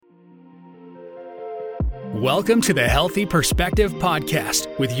Welcome to the Healthy Perspective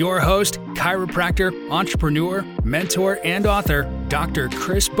Podcast with your host, chiropractor, entrepreneur, mentor, and author, Dr.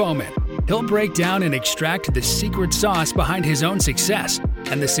 Chris Bowman. He'll break down and extract the secret sauce behind his own success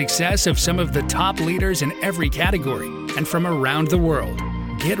and the success of some of the top leaders in every category and from around the world.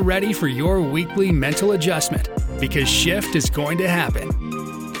 Get ready for your weekly mental adjustment because shift is going to happen.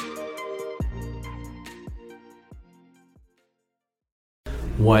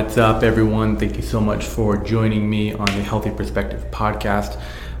 What's up, everyone? Thank you so much for joining me on the Healthy Perspective Podcast.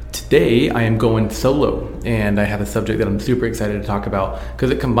 Today, I am going solo, and I have a subject that I'm super excited to talk about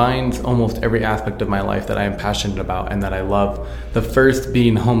because it combines almost every aspect of my life that I am passionate about and that I love. The first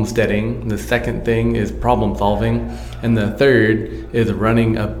being homesteading, the second thing is problem solving, and the third is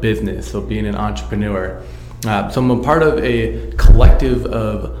running a business, so being an entrepreneur. So I'm a part of a collective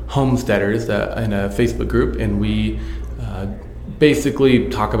of homesteaders in a Facebook group, and we basically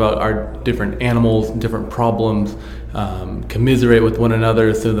talk about our different animals, different problems, commiserate with one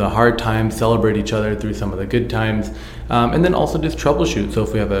another through the hard times, celebrate each other through some of the good times, and then also just troubleshoot. So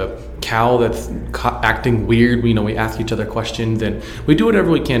if we have a cow that's acting weird, we ask each other questions, and we do whatever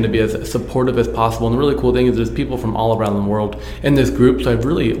we can to be as supportive as possible. And the really cool thing is there's people from all around the world in this group, so I've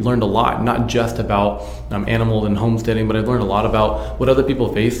really learned a lot, not just about animals and homesteading, but I've learned a lot about what other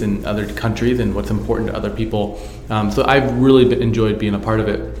people face in other countries and what's important to other people. So I've really enjoyed being a part of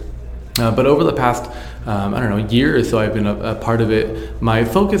it. But over the past, year or so I've been a part of it, my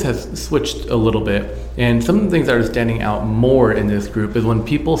focus has switched a little bit. And some of the things that are standing out more in this group is when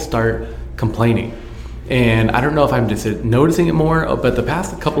people start complaining. And I don't know if I'm just noticing it more, but the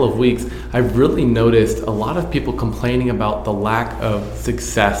past couple of weeks, I've really noticed a lot of people complaining about the lack of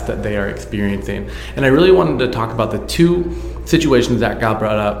success that they are experiencing. And I really wanted to talk about the two situations that got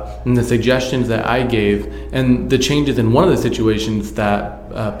brought up and the suggestions that I gave and the changes in one of the situations that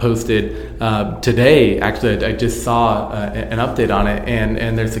posted today. Actually, I just saw an update on it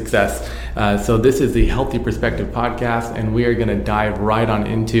and their success. So this is the Healthy Perspective Podcast, and we are going to dive right on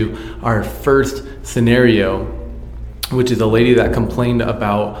into our first scenario, which is a lady that complained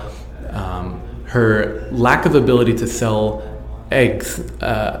about her lack of ability to sell eggs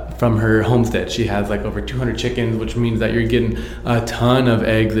from her homestead. She has like over 200 chickens, which means that you're getting a ton of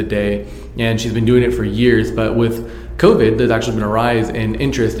eggs a day, and she's been doing it for years. But with COVID, there's actually been a rise in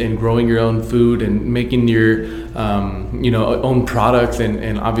interest in growing your own food and making your own products,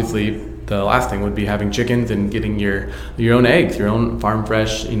 and obviously the last thing would be having chickens and getting your own eggs, your own farm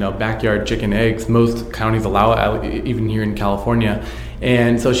fresh, backyard chicken eggs. Most counties allow it, even here in California.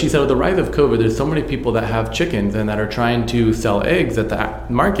 And so she said with the rise of COVID, there's so many people that have chickens and that are trying to sell eggs that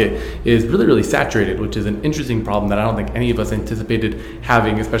the market is really, really saturated, which is an interesting problem that I don't think any of us anticipated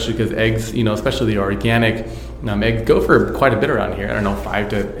having, especially because eggs, especially the organic eggs go for quite a bit around here. I don't know, $5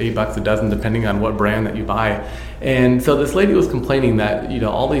 to $8 a dozen, depending on what brand that you buy. And so this lady was complaining that,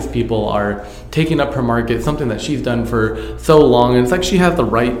 all these people are taking up her market, something that she's done for so long. And it's like she has the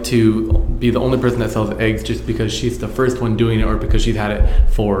right to be the only person that sells eggs just because she's the first one doing it or because she's had it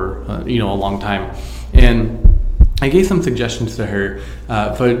for, a long time. And I gave some suggestions to her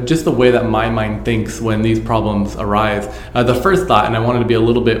for just the way that my mind thinks when these problems arise. The first thought, and I wanted to be a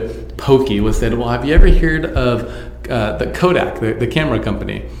little bit pokey, was said, well, have you ever heard of the Kodak, the camera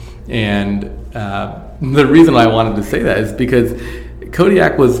company? And the reason why I wanted to say that is because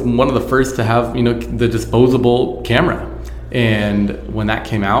Kodak was one of the first to have, the disposable camera. And when that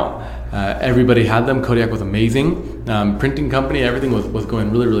came out, everybody had them. Kodak was amazing. Printing company, everything was going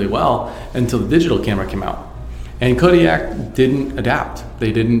really, really well until the digital camera came out. And Kodak didn't adapt.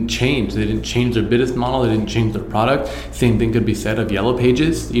 They didn't change. They didn't change their business model. They didn't change their product. Same thing could be said of Yellow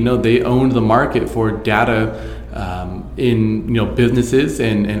Pages. They owned the market for data in businesses,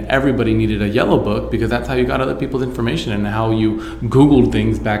 and everybody needed a yellow book because that's how you got other people's information and how you Googled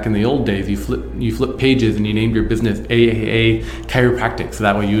things back in the old days. You flip pages and you named your business AAA Chiropractic, so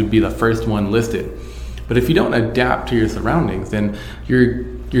that way you would be the first one listed. But if you don't adapt to your surroundings, then you're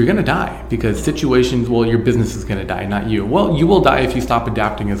going to die because situations, your business is going to die, not you. Well, you will die if you stop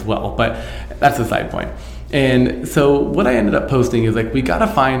adapting as well, but that's a side point. And so what I ended up posting is we got to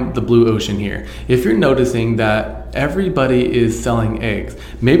find the blue ocean here. If you're noticing that everybody is selling eggs,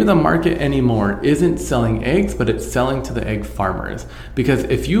 maybe the market anymore isn't selling eggs, but it's selling to the egg farmers. Because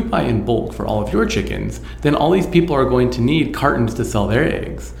if you buy in bulk for all of your chickens, then all these people are going to need cartons to sell their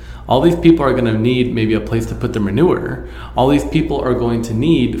eggs. All these people are going to need maybe a place to put their manure. All these people are going to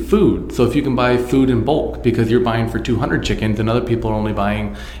need food. So if you can buy food in bulk because you're buying for 200 chickens and other people are only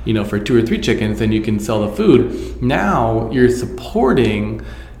buying, for 2 or 3 chickens, then you can sell the food. Now you're supporting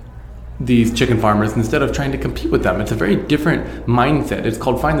these chicken farmers instead of trying to compete with them. It's a very different mindset. It's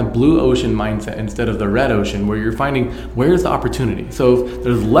called find the blue ocean mindset instead of the red ocean, where you're finding where's the opportunity. So if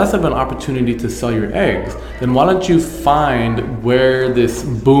there's less of an opportunity to sell your eggs, then why don't you find where this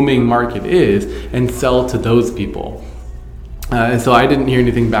booming market is and sell to those people? And so I didn't hear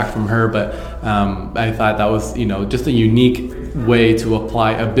anything back from her, but I thought that was, just a unique way to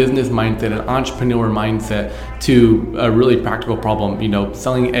apply a business mindset, an entrepreneur mindset to a really practical problem,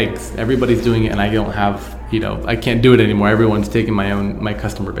 selling eggs. Everybody's doing it and I don't have, I can't do it anymore. Everyone's taking my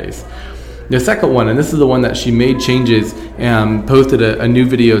customer base. The second one, and this is the one that she made changes and posted a new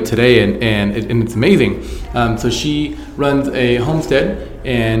video today, and it's amazing. So she runs a homestead,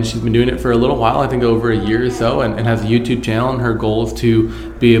 and she's been doing it for a little while, I think over a year or so, and has a YouTube channel, and her goal is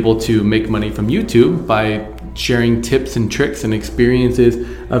to be able to make money from YouTube by sharing tips and tricks and experiences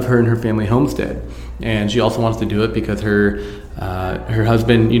of her and her family homestead. And she also wants to do it because her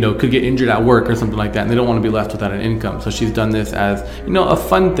husband, could get injured at work or something like that, and they don't want to be left without an income. So she's done this as, a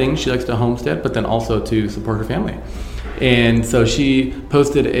fun thing. She likes to homestead, but then also to support her family. And so she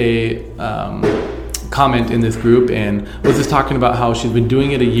posted a comment in this group and was just talking about how she's been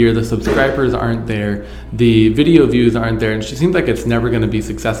doing it a year. The subscribers aren't there, the video views aren't there, and she seems like it's never going to be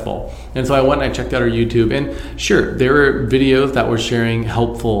successful. And so I went and I checked out her YouTube, and sure, there were videos that were sharing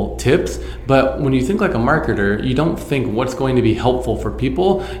helpful tips, but when you think like a marketer, you don't think what's going to be helpful for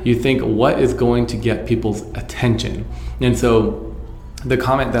people, you think what is going to get people's attention. And so the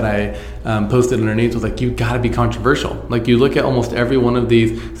comment that I posted underneath was like, you got to be controversial. Like, you look at almost every one of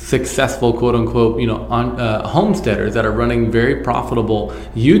these successful, quote unquote, homesteaders that are running very profitable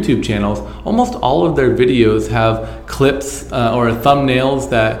YouTube channels. Almost all of their videos have clips or thumbnails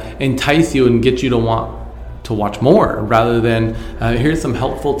that entice you and get you to want to watch more, rather than here's some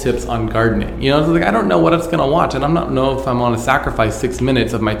helpful tips on gardening. It's like, I don't know what it's going to watch, and I don't know if I'm going to sacrifice 6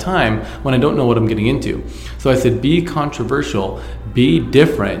 minutes of my time when I don't know what I'm getting into. So I said, be controversial, be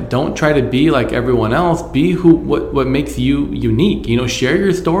different. Don't try to be like everyone else. Be what makes you unique. Share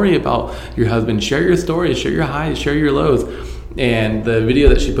your story about your husband, share your stories, share your highs, share your lows. And the video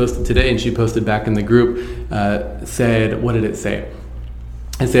that she posted today, and she posted back in the group, said, what did it say?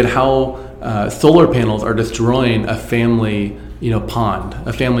 It said how solar panels are destroying a family, pond,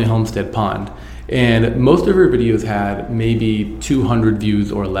 a family homestead pond. And most of her videos had maybe 200 views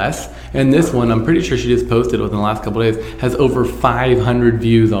or less. And this one, I'm pretty sure she just posted within the last couple of days, has over 500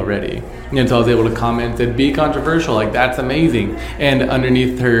 views already. And so I was able to comment and said, be controversial, like that's amazing. And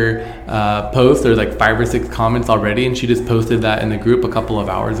underneath her post, there's like 5 or 6 comments already. And she just posted that in the group a couple of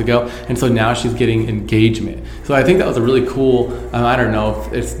hours ago. And so now she's getting engagement. So I think that was a really cool, I don't know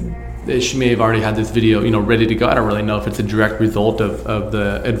if she may have already had this video, ready to go. I don't really know if it's a direct result of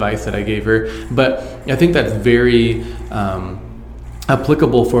the advice that I gave her, but I think that's very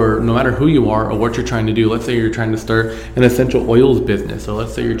applicable for no matter who you are or what you're trying to do. Let's say you're trying to start an essential oils business, or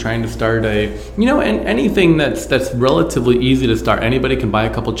let's say you're trying to start anything that's relatively easy to start. Anybody can buy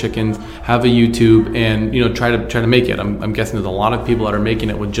a couple chickens, have a YouTube, and try to make it. I'm guessing there's a lot of people that are making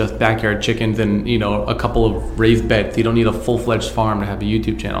it with just backyard chickens and a couple of raised beds. You don't need a full-fledged farm to have a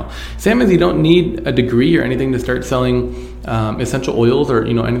YouTube channel. Same as you don't need a degree or anything to start selling essential oils or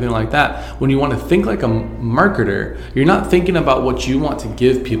anything like that. When you want to think like a marketer, you're not thinking about what you want to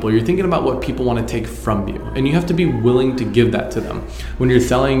give people, you're thinking about what people want to take from you, and you have to be willing to give that to them. When you're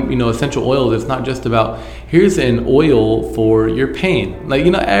selling essential oils, it's not just about here's an oil for your pain. Like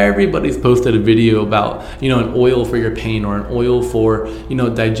everybody's posted a video about an oil for your pain or an oil for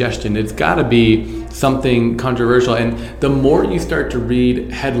digestion. It's got to be something controversial. And the more you start to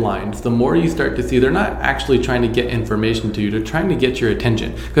read headlines, the more you start to see they're not actually trying to get information to you, they're trying to get your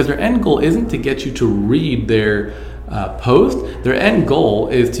attention, because their end goal isn't to get you to read their post. Their end goal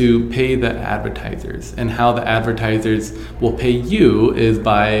is to pay the advertisers, and how the advertisers will pay you is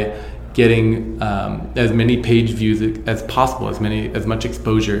by getting as many page views as possible, as much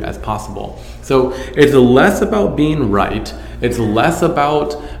exposure as possible. So it's less about being right, it's less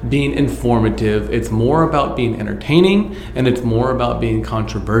about being informative, it's more about being entertaining, and it's more about being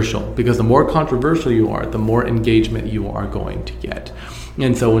controversial, because the more controversial you are, the more engagement you are going to get.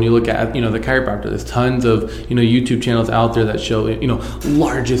 And so when you look at the chiropractor, there's tons of YouTube channels out there that show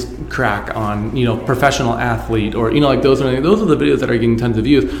largest crack on professional athlete, or like those are the videos that are getting tons of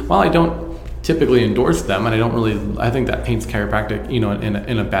views. While I don't typically endorse them, and I think that paints chiropractic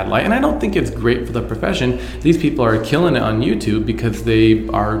in a bad light, and I don't think it's great for the profession. These people are killing it on YouTube because they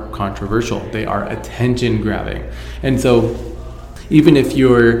are controversial, they are attention grabbing. And so Even if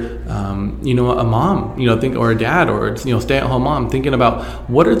you're, a mom, or a dad, or stay-at-home mom, thinking about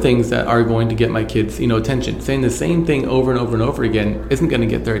what are things that are going to get my kids, attention. Saying the same thing over and over and over again isn't going to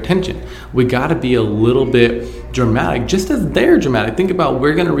get their attention. We got to be a little bit dramatic, just as they're dramatic. Think about,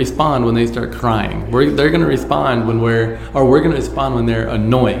 we're going to respond when they start crying. They're going to respond when we're going to respond when they're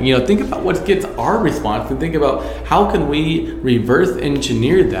annoying. Think about what gets our response, and think about how can we reverse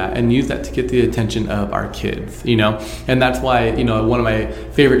engineer that and use that to get the attention of our kids. And that's why one of my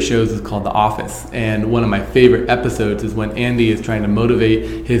favorite shows is called The Office, and one of my favorite episodes is when Andy is trying to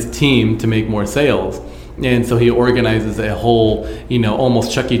motivate his team to make more sales. And so he organizes a whole,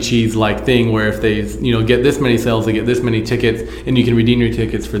 almost Chuck E. Cheese like thing where if they, get this many sales, they get this many tickets, and you can redeem your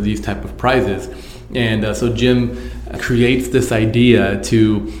tickets for these type of prizes. And so Jim creates this idea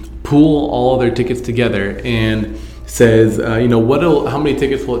to pool all of their tickets together and says, how many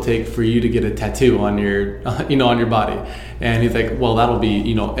tickets will it take for you to get a tattoo on your, on your body? And he's like, well, that'll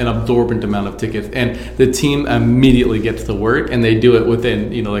be, an absorbent amount of tickets. And the team immediately gets to work, and they do it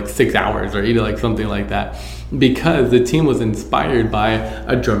within, 6 hours or, something like that, because the team was inspired by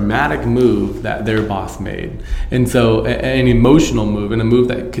a dramatic move that their boss made. And so an emotional move, and a move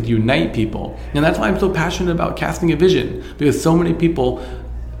that could unite people. And that's why I'm so passionate about casting a vision, because so many people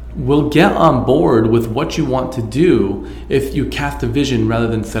will get on board with what you want to do if you cast a vision rather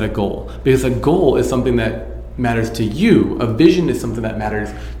than set a goal. Because a goal is something that matters to you. A vision is something that matters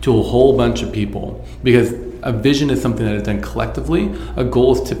to a whole bunch of people. Because a vision is something that is done collectively. A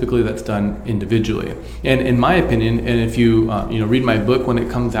goal is typically that's done individually. And in my opinion, and if you read my book when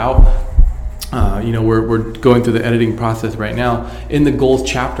it comes out, we're going through the editing process right now. In the goals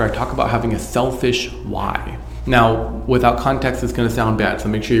chapter, I talk about having a selfish why. Now, without context, it's going to sound bad. So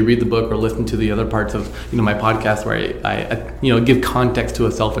make sure you read the book or listen to the other parts of my podcast where I give context to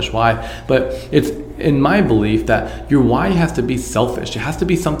a selfish why. But it's in my belief that your why has to be selfish. It has to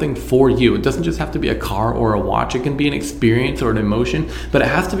be something for you. It doesn't just have to be a car or a watch. It can be an experience or an emotion, but it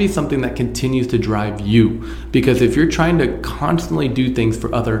has to be something that continues to drive you. Because if you're trying to constantly do things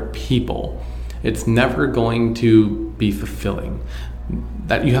for other people, it's never going to be fulfilling.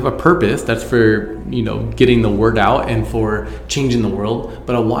 That you have a purpose that's for getting the word out and for changing the world,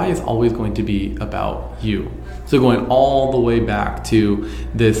 but a why is always going to be about you. So going all the way back to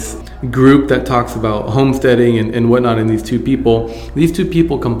this group that talks about homesteading and whatnot, and these two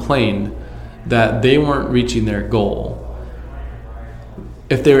people complained that they weren't reaching their goal.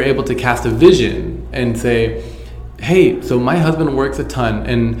 If they were able to cast a vision and say, hey, so my husband works a ton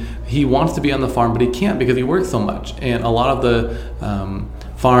and he wants to be on the farm, but he can't because he works so much. And a lot of the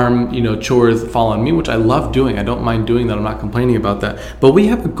farm, chores fall on me, which I love doing. I don't mind doing that. I'm not complaining about that. But we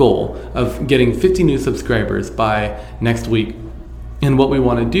have a goal of getting 50 new subscribers by next week. And what we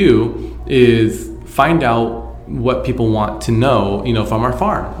want to do is find out what people want to know, from our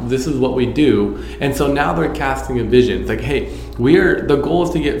farm. This is what we do. And so now they're casting a vision. It's like, hey, the goal is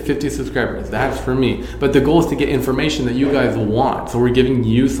to get 50 subscribers. That's for me. But the goal is to get information that you guys want. So we're giving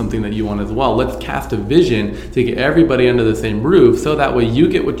you something that you want as well. Let's cast a vision to get everybody under the same roof, so that way you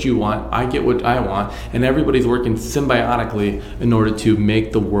get what you want, I get what I want, and everybody's working symbiotically in order to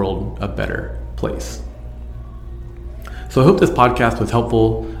make the world a better place. So I hope this podcast was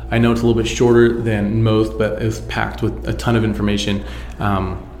helpful. I know it's a little bit shorter than most, but it was packed with a ton of information.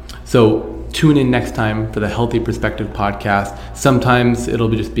 So tune in next time for the Healthy Perspective podcast. Sometimes it'll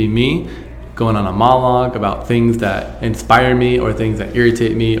just be me going on a monologue about things that inspire me or things that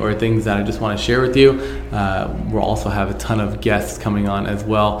irritate me or things that I just want to share with you. We'll also have a ton of guests coming on as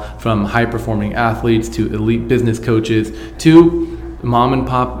well, from high-performing athletes to elite business coaches to mom and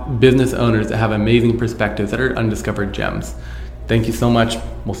pop business owners that have amazing perspectives that are undiscovered gems. Thank you so much.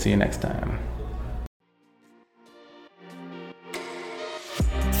 We'll see you next time.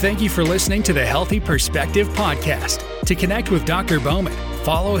 Thank you for listening to the Healthy Perspective podcast. To connect with Dr. Bowman,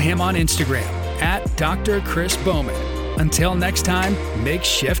 follow him on Instagram @Dr. Chris Bowman. Until next time, make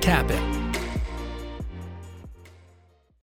shift happen.